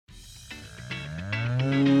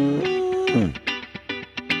Welcome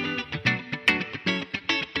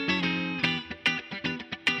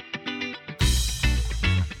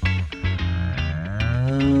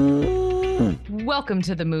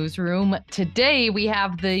to the Moos Room. Today we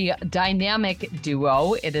have the dynamic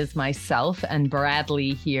duo. It is myself and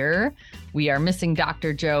Bradley here. We are missing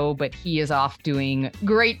Dr. Joe, but he is off doing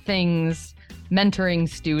great things, mentoring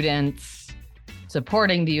students,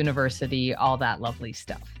 supporting the university, all that lovely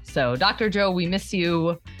stuff. So, Dr. Joe, we miss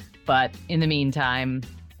you, but in the meantime,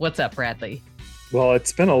 what's up, Bradley? Well,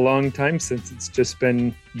 it's been a long time since it's just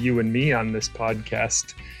been you and me on this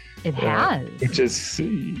podcast. It has. Which is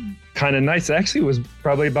kind of nice. Actually, it was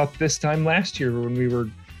probably about this time last year when we were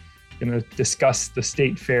going to discuss the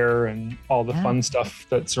state fair and all the fun stuff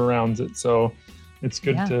that surrounds it. So it's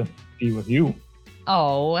good to be with you.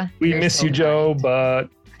 Oh, we miss so you, Joe, but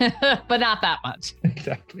but not that much.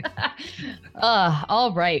 Exactly.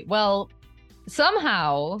 All right. Well,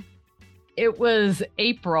 somehow it was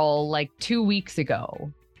April like 2 weeks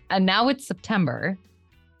ago, and now it's September.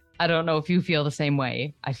 I don't know if you feel the same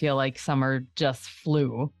way. I feel like summer just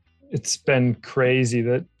flew. It's been crazy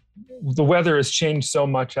that the weather has changed so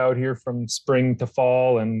much out here from spring to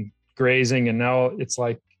fall and grazing. And now it's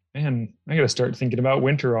like, man, I got to start thinking about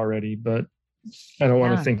winter already, but I don't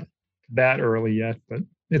want to think that early yet, but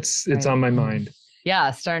it's on my mind. Yeah.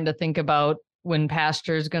 Starting to think about when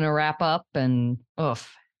pasture is going to wrap up and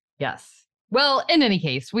yes. Well, in any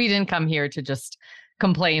case, we didn't come here to just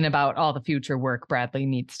complain about all the future work Bradley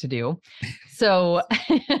needs to do. So,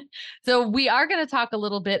 so we are going to talk a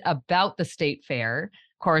little bit about the state fair.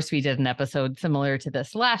 Of course, we did an episode similar to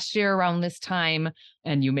this last year around this time.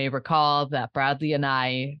 And you may recall that Bradley and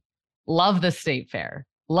I love the state fair,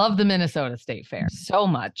 love the Minnesota State Fair so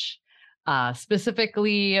much,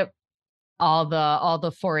 specifically all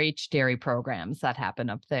the 4-H dairy programs that happen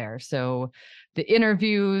up there. So the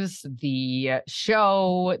interviews, the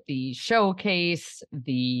show, the showcase,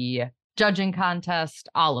 the judging contest,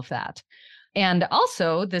 all of that. And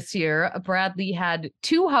also this year, Bradley had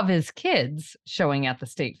 2 of his kids showing at the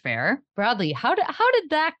state fair. Bradley, how did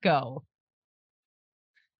that go?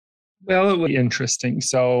 Well, it was interesting.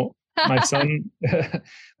 So my son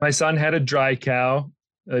had a dry cow,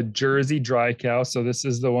 a Jersey dry cow. So this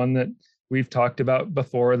is the one that we've talked about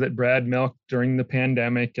before that Brad milked during the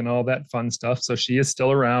pandemic and all that fun stuff. So she is still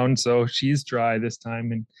around. So she's dry this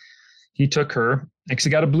time. And he took her.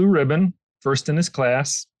 Actually got a blue ribbon, first in his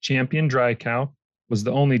class, champion dry cow, was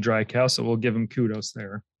the only dry cow. So we'll give him kudos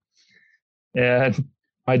there. And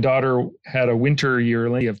my daughter had a winter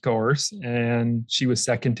yearling, of course, and she was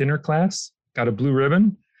second in her class, got a blue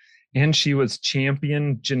ribbon, and she was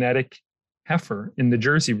champion genetic heifer in the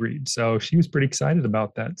Jersey breed. So she was pretty excited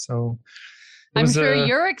about that. So I'm sure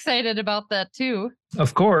you're excited about that too.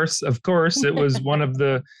 Of course. It was one of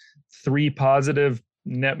the 3 positive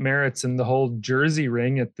net merits in the whole Jersey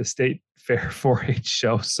ring at the state fair 4-H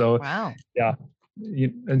show. So wow. Yeah.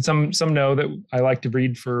 And some know that I like to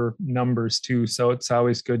breed for numbers too. So it's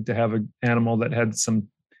always good to have an animal that had some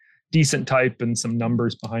decent type and some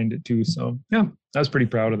numbers behind it too. So yeah, I was pretty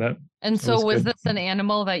proud of that. And so was this an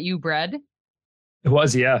animal that you bred? It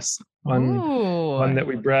was, yes. One that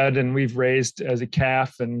we bred and we've raised as a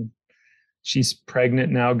calf, and she's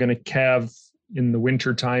pregnant now, going to calve in the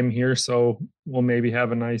winter time here. So we'll maybe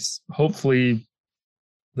have a nice, hopefully,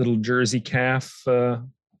 little Jersey calf to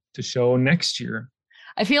show next year.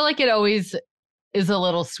 I feel like it always is a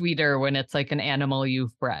little sweeter when it's like an animal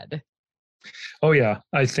you've bred. Oh yeah,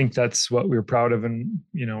 I think that's what we're proud of. And,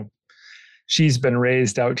 she's been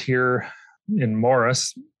raised out here in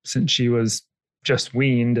Morris since she was just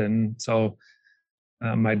weaned. And so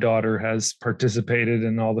my daughter has participated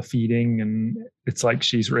in all the feeding, and it's like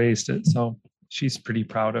she's raised it. So she's pretty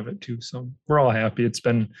proud of it too. So we're all happy. It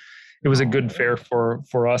was a good fair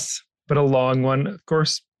for us, but a long one. Of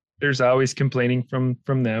course, there's always complaining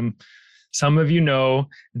from them. Some of you know,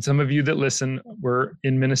 and some of you that listen were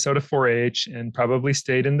in Minnesota 4-H and probably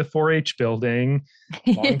stayed in the 4-H building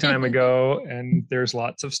a long time ago. And there's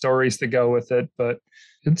lots of stories to go with it, but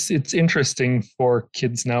it's interesting for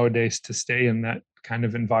kids nowadays to stay in that kind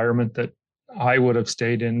of environment that I would have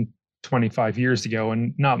stayed in 25 years ago,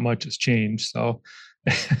 and not much has changed. So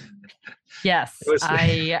yes,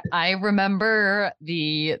 I remember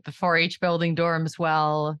the 4-H building dorms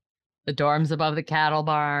well, the dorms above the cattle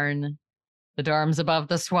barn, the dorms above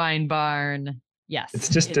the swine barn. Yes. It's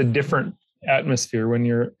just a different atmosphere when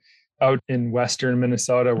you're out in Western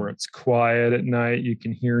Minnesota where it's quiet at night, you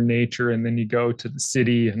can hear nature, and then you go to the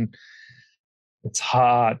city and it's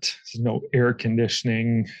hot. There's no air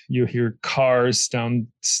conditioning. You hear cars down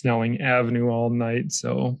Snelling Avenue all night.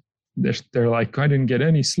 So they're like, I didn't get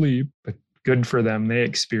any sleep, but good for them. They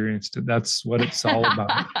experienced it. That's what it's all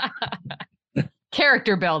about.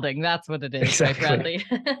 Character building. That's what it is, Exactly.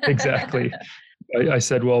 right, Bradley? Exactly. I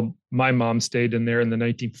said, well, my mom stayed in there in the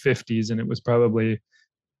 1950s, and it was probably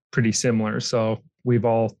pretty similar. So we've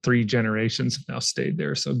all 3 generations now stayed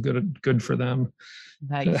there. So good for them.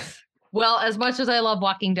 Nice. Well, as much as I love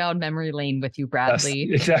walking down memory lane with you, Bradley,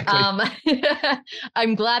 yes, exactly.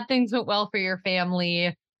 I'm glad things went well for your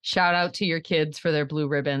family. Shout out to your kids for their blue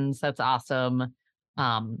ribbons. That's awesome.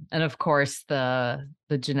 And of course, the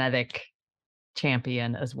genetic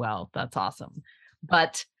champion as well. That's awesome.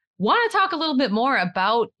 But want to talk a little bit more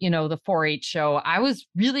about, the 4-H show. I was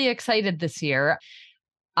really excited this year.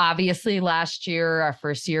 Obviously, last year, our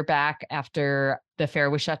first year back after the fair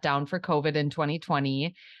was shut down for COVID in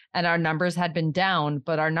 2020, and our numbers had been down,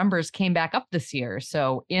 but our numbers came back up this year.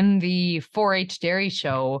 So in the 4-H dairy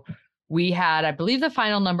show, we had, I believe the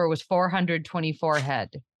final number was 424 head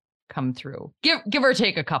come through. Give or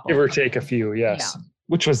take a couple. Give or take a few, yes. Yeah.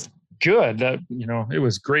 Which was good. It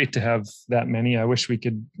was great to have that many. I wish we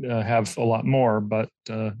could have a lot more, but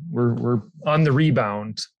we're on the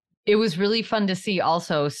rebound. It was really fun to see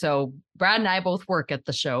also. So Brad and I both work at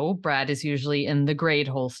the show. Brad is usually in the grade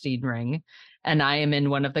Holstein ring, and I am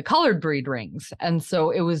in one of the colored breed rings. And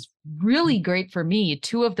so it was really great for me.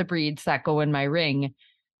 2 of the breeds that go in my ring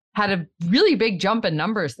had a really big jump in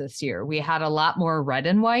numbers this year. We had a lot more red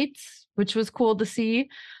and whites, which was cool to see,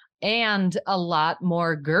 and a lot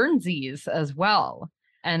more Guernseys as well.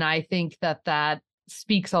 And I think that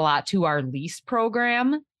speaks a lot to our lease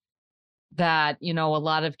program, that, a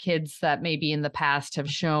lot of kids that maybe in the past have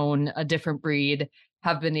shown a different breed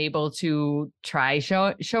have been able to try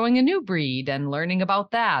showing a new breed and learning about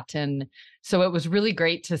that. And so it was really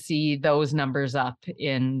great to see those numbers up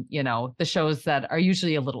in, the shows that are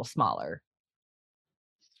usually a little smaller.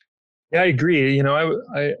 Yeah, I agree.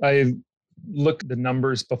 I look at the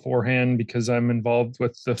numbers beforehand because I'm involved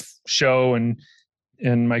with the show, and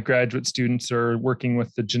my graduate students are working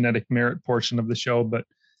with the genetic merit portion of the show. But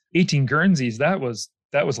 18 Guernseys, that was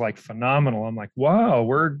like phenomenal. I'm like, wow,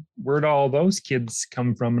 where'd all those kids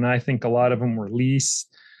come from? And I think a lot of them were lease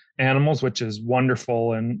animals, which is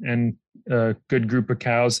wonderful, and a good group of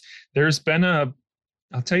cows. There's been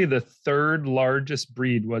I'll tell you, the 3rd largest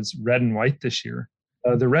breed was red and white this year.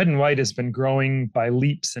 The red and white has been growing by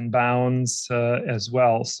leaps and bounds as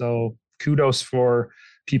well. So kudos for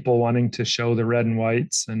people wanting to show the red and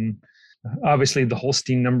whites. And obviously the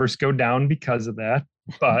Holstein numbers go down because of that,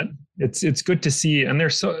 but it's good to see. And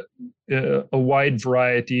there's a wide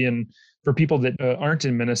variety. And for people that aren't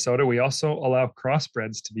in Minnesota, we also allow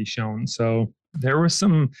crossbreds to be shown. So there was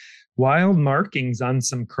some wild markings on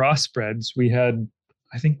some crossbreds. We had,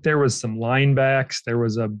 I think there was some linebacks. There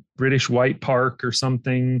was a British White Park or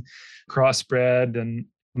something crossbred. And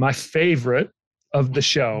my favorite of the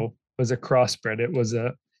show was a crossbred. It was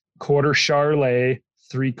a 1/4 Charolais,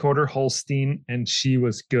 3/4 Holstein, and she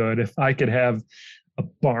was good. If I could have a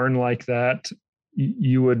barn like that,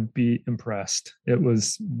 you would be impressed. It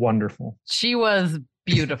was wonderful. She was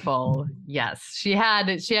beautiful. Yes. She had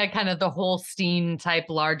kind of the Holstein type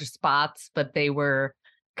large spots, but they were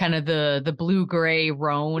kind of the blue-gray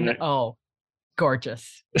roan. Right. Oh,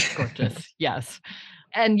 gorgeous. Gorgeous. Yes.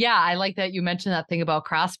 And yeah, I like that you mentioned that thing about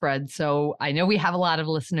crossbred. So I know we have a lot of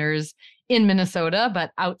listeners in Minnesota,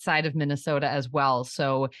 but outside of Minnesota as well.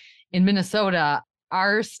 So in Minnesota,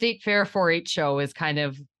 our state fair 4-H show is kind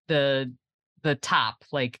of the top,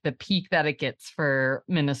 like the peak that it gets for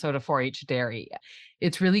Minnesota 4-H dairy.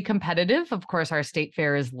 It's really competitive. Of course, our state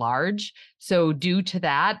fair is large. So due to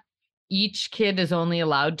that, each kid is only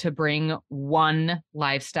allowed to bring 1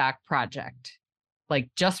 livestock project, like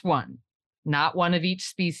just 1, not 1 of each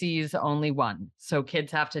species, only 1. So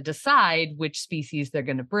kids have to decide which species they're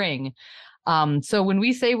going to bring. So when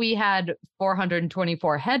we say we had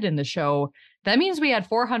 424 head in the show, that means we had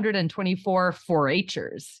 424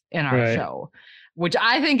 4-Hers in our show, which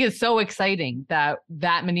I think is so exciting that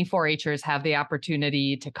many 4-Hers have the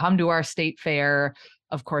opportunity to come to our state fair.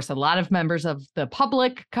 Of course, a lot of members of the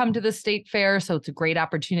public come to the state fair, so it's a great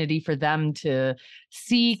opportunity for them to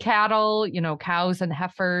see cattle, cows and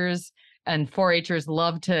heifers, and 4-Hers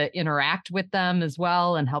love to interact with them as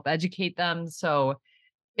well and help educate them. So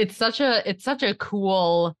it's such a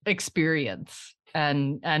cool experience,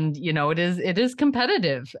 and it is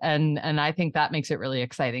competitive, and I think that makes it really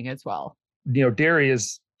exciting as well. Dairy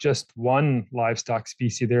is just one livestock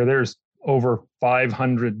species there. There's over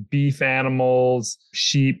 500 beef animals,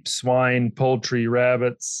 sheep, swine, poultry,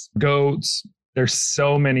 rabbits, goats. There's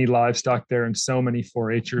so many livestock there and so many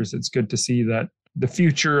 4-Hers. It's good to see that the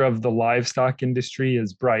future of the livestock industry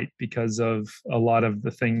is bright because of a lot of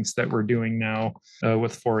the things that we're doing now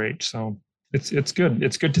with 4-H. So it's good.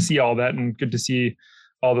 It's good to see all that, and good to see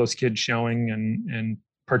all those kids showing and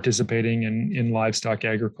participating in livestock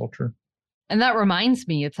agriculture. And that reminds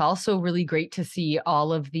me, it's also really great to see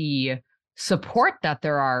all of the support that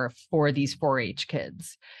there are for these 4-H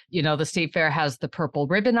kids. You know, the state fair has the purple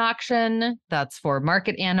ribbon auction. That's for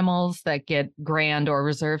market animals that get grand or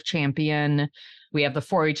reserve champion. We have the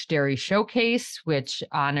 4-H dairy showcase, which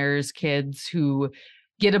honors kids who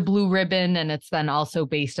get a blue ribbon, and it's then also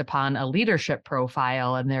based upon a leadership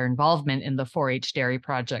profile and their involvement in the 4-H dairy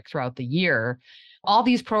project throughout the year. All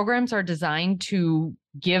these programs are designed to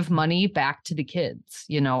give money back to the kids,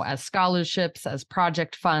 you know, as scholarships, as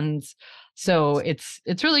project funds. So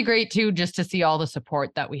it's really great too, just to see all the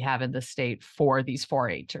support that we have in the state for these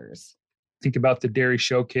 4-Hers. Think about the dairy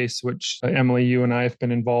showcase, which Emily, you and I have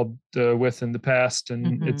been involved with in the past.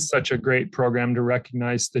 And it's such a great program to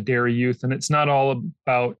recognize the dairy youth. And it's not all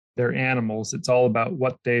about their animals. It's all about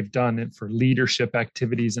what they've done for leadership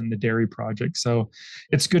activities in the dairy project. So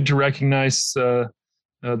it's good to recognize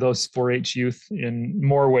those 4-H youth in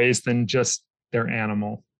more ways than just their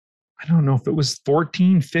animal. I don't know if it was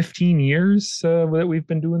 14, 15 years that we've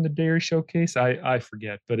been doing the dairy showcase. I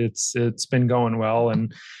forget, but it's been going well.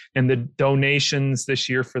 And the donations this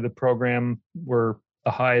year for the program were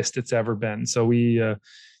the highest it's ever been. So we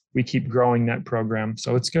keep growing that program.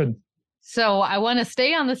 So it's good. So I want to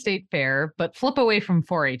stay on the state fair, but flip away from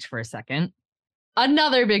 4-H for a second.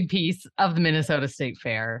 Another big piece of the Minnesota State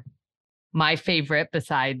Fair, my favorite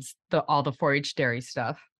besides all the 4-H dairy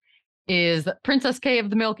stuff, is Princess K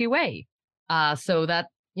of the Milky Way. So that,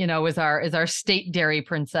 you know, is our state dairy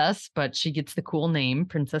princess, but she gets the cool name,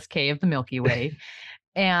 Princess K of the Milky Way.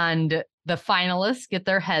 And the finalists get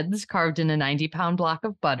their heads carved in a 90-pound block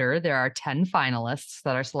of butter. There are 10 finalists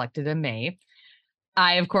that are selected in May.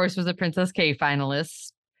 I, of course, was a Princess K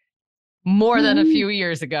finalist more than a few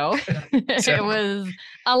years ago. It was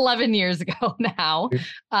 11 years ago now.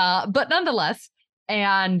 But nonetheless,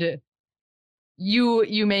 and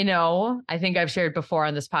you may know, I think I've shared before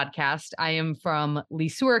on this podcast, I am from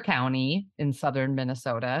Lesueur County in southern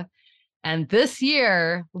Minnesota. And this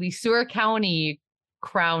year, Lesueur County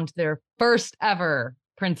crowned their first ever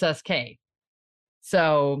Princess K.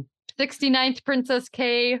 So 69th Princess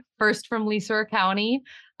K, first from Lesueur County.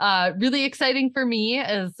 Really exciting for me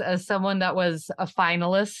as someone that was a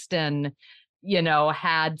finalist and, you know,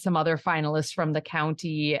 had some other finalists from the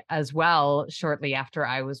county as well shortly after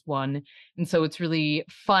I was one. And so it's really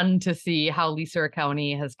fun to see how Lesueur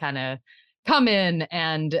County has kind of come in,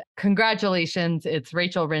 and congratulations. It's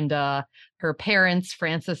Rachel Rinda. Her parents,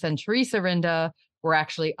 Francis and Teresa Rinda, were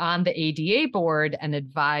actually on the ADA board and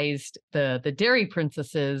advised the dairy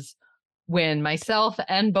princesses when myself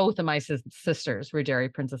and both of my sisters were dairy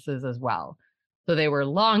princesses as well. So they were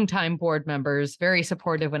longtime board members, very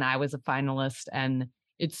supportive when I was a finalist. And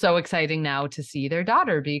it's so exciting now to see their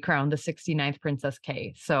daughter be crowned the 69th Princess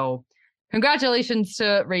K. So congratulations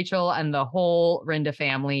to Rachel and the whole Rinda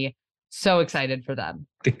family. So excited for them.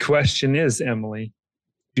 The question is, Emily,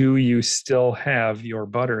 do you still have your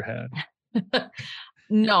butterhead?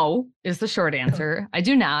 No, is the short answer. I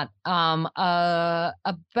do not. So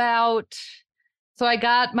I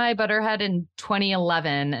got my butterhead in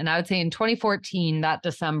 2011, and I would say in 2014, that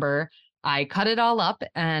December, I cut it all up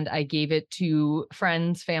and I gave it to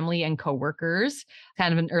friends, family, and coworkers,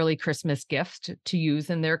 kind of an early Christmas gift to use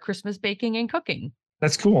in their Christmas baking and cooking.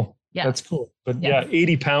 That's cool. Yes. That's cool. But yeah,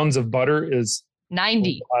 80 pounds of butter is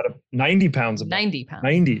 90. 90 pounds of butter. 90 pounds.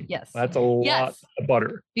 90. Yes. That's a lot of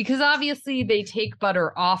butter. Because obviously they take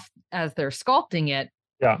butter off as they're sculpting it.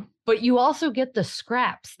 Yeah. But you also get the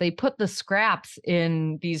scraps. They put the scraps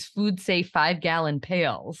in these food safe 5-gallon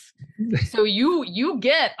pails. So you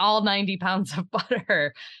get all 90 pounds of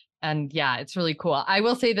butter. And yeah, it's really cool. I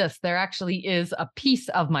will say this, there actually is a piece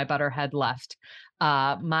of my butterhead left.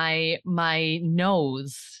 My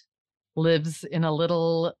nose lives in a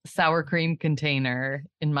little sour cream container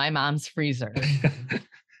in my mom's freezer.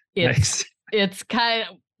 Nice. It's kind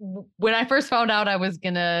of, when I first found out I was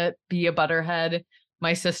going to be a butterhead,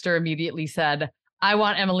 my sister immediately said, I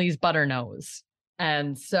want Emily's butter nose.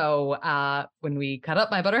 And so when we cut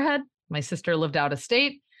up my butterhead, my sister lived out of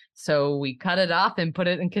state. So we cut it off and put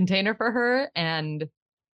it in a container for her. And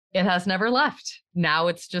it has never left. Now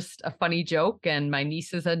it's just a funny joke. And my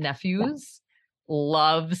nieces and nephews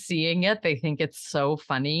love seeing it. They think it's so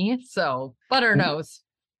funny. So butter nose.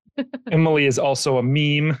 Emily is also a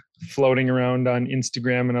meme floating around on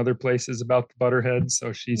Instagram and other places about the butterhead.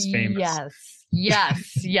 So she's famous.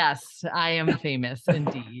 Yes. I am famous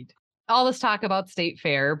indeed. all this talk about state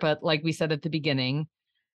fair, but like we said at the beginning,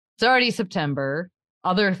 it's already September.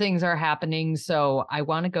 Other things are happening. So I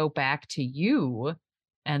want to go back to you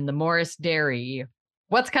and the Morris Dairy.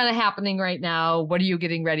 What's kind of happening right now? What are you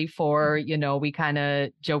getting ready for? We kind of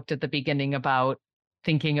joked at the beginning about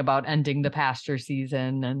thinking about ending the pasture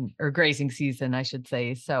season or grazing season, I should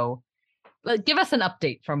say. So give us an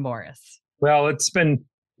update from Morris. Well, it's been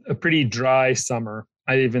a pretty dry summer.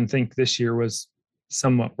 I even think this year was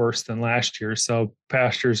somewhat worse than last year. So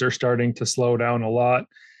pastures are starting to slow down a lot.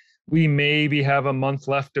 We maybe have a month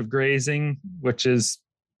left of grazing, which is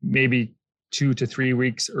maybe 2 to 3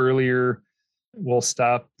 weeks earlier. We'll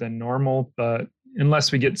stop than normal, but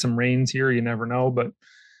unless we get some rains here, you never know. But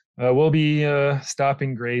we'll be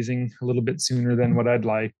stopping grazing a little bit sooner than what I'd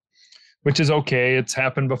like, which is okay. It's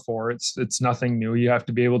happened before. It's nothing new. You have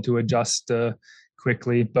to be able to adjust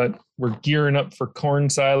quickly, but we're gearing up for corn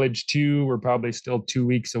silage too. We're probably still 2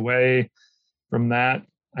 weeks away from that.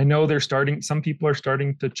 I know some people are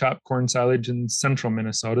starting to chop corn silage in central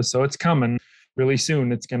Minnesota, so it's coming really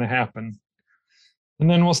soon. It's going to happen. And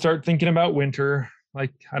then we'll start thinking about winter.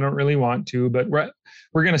 Like, I don't really want to, but we're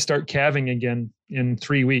going to start calving again in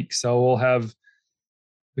 3 weeks. So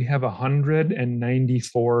we have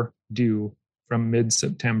 194 due from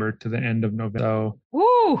mid-September to the end of November. So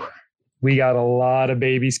woo! We got a lot of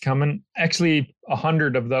babies coming. Actually,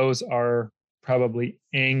 100 of those are probably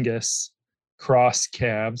Angus cross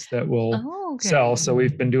calves that will sell. So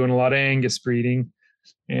we've been doing a lot of Angus breeding.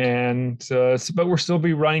 But we'll still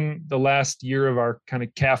be running the last year of our kind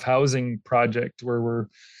of calf housing project where we're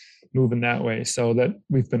moving that way. So that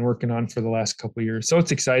we've been working on for the last couple of years. So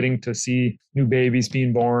it's exciting to see new babies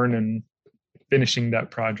being born and finishing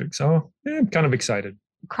that project. So I'm kind of excited.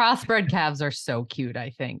 Crossbred calves are so cute,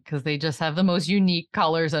 I think, because they just have the most unique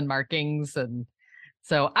colors and markings. And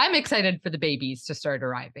so I'm excited for the babies to start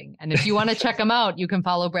arriving. And if you want to check them out, you can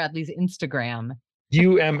follow Bradley's Instagram.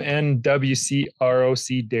 UMN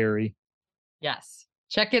WCROC Dairy. Yes.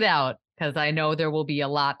 Check it out, because I know there will be a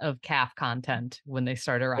lot of calf content when they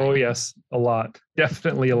start arriving. Oh, yes. A lot.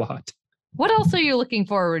 Definitely a lot. What else are you looking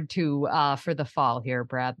forward to for the fall here,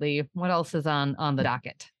 Bradley? What else is on the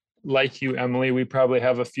docket? Like you, Emily, we probably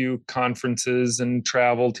have a few conferences and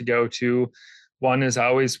travel to go to. One is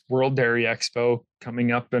always World Dairy Expo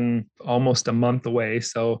coming up in almost a month away.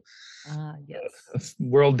 So yes.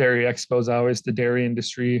 World Dairy Expo is always the dairy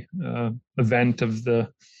industry event of the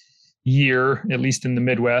year, at least in the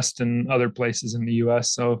Midwest and other places in the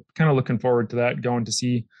US. So kind of looking forward to that, going to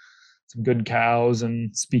see some good cows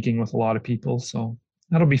and speaking with a lot of people. So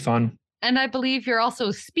that'll be fun. And I believe you're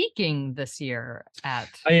also speaking this year at...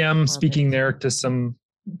 I am speaking there to some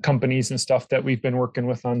companies and stuff that we've been working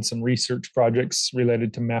with on some research projects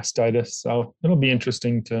related to mastitis. So it'll be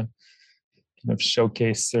interesting to kind of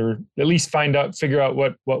showcase or at least figure out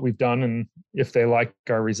what we've done and if they like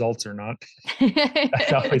our results or not.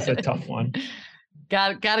 That's always a tough one.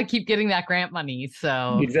 Got to keep getting that grant money.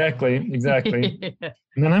 So exactly. And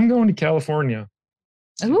then I'm going to California.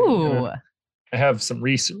 Ooh. I have some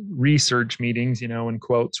research meetings, in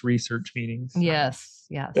quotes, research meetings. Yes.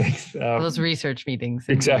 Those research meetings.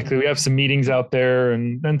 Exactly. We have some meetings out there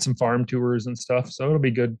and then some farm tours and stuff. So it'll be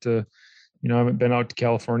good to, I haven't been out to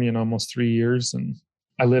California in almost 3 years and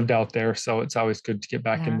I lived out there. So it's always good to get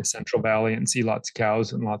back in the Central Valley and see lots of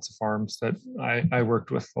cows and lots of farms that I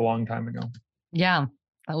worked with a long time ago. Yeah,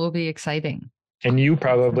 that will be exciting. And you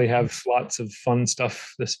probably have lots of fun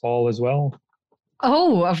stuff this fall as well.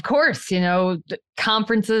 Oh, of course,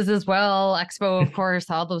 conferences as well, expo, of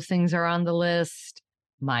course, all those things are on the list.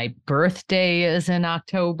 My birthday is in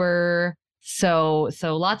October. So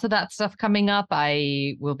lots of that stuff coming up.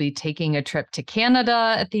 I will be taking a trip to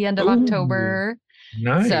Canada at the end of October.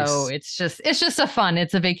 Nice. So it's just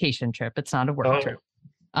it's a vacation trip. It's not a work trip.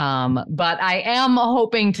 But I am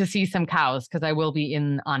hoping to see some cows because I will be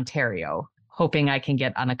in Ontario, hoping I can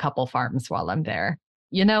get on a couple farms while I'm there.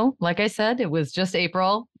 Like I said, it was just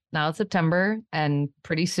April. Now it's September, and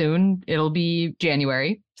pretty soon it'll be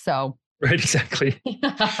January. So right, exactly.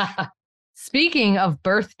 Speaking of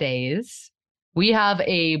birthdays, we have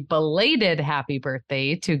a belated happy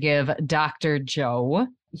birthday to give Dr. Joe.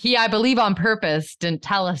 He, I believe on purpose, didn't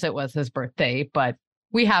tell us it was his birthday, but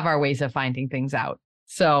we have our ways of finding things out.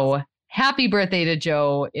 So happy birthday to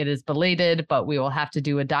Joe. It is belated, but we will have to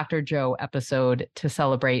do a Dr. Joe episode to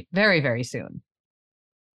celebrate very, very soon.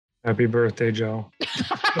 Happy birthday, Joe.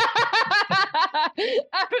 I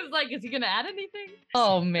was like, is he going to add anything?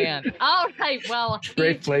 Oh, man. All right. Well,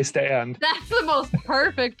 great place to end. That's the most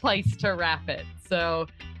perfect place to wrap it. So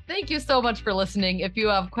Thank you so much for listening. If you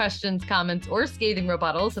have questions, comments, or scathing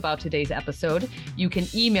rebuttals about today's episode, you can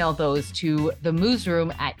email those to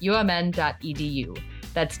themoosroom@umn.edu.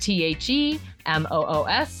 That's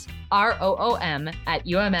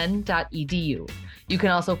TheMoosroom@umn.edu. You can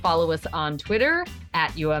also follow us on Twitter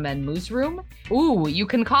 @UMN Moosroom. Ooh, you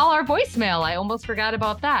can call our voicemail. I almost forgot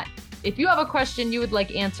about that. If you have a question you would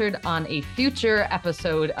like answered on a future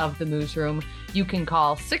episode of The Moos Room, you can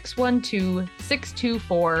call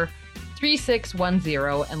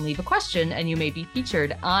 612-624-3610 and leave a question, and you may be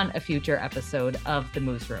featured on a future episode of The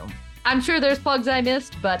Moos Room. I'm sure there's plugs I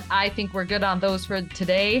missed, but I think we're good on those for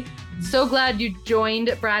today. So glad you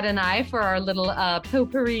joined Brad and I for our little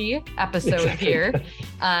potpourri episode here.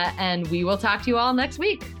 And we will talk to you all next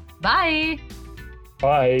week. Bye.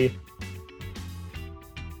 Bye.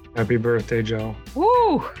 Happy birthday, Joe.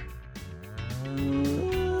 Woo!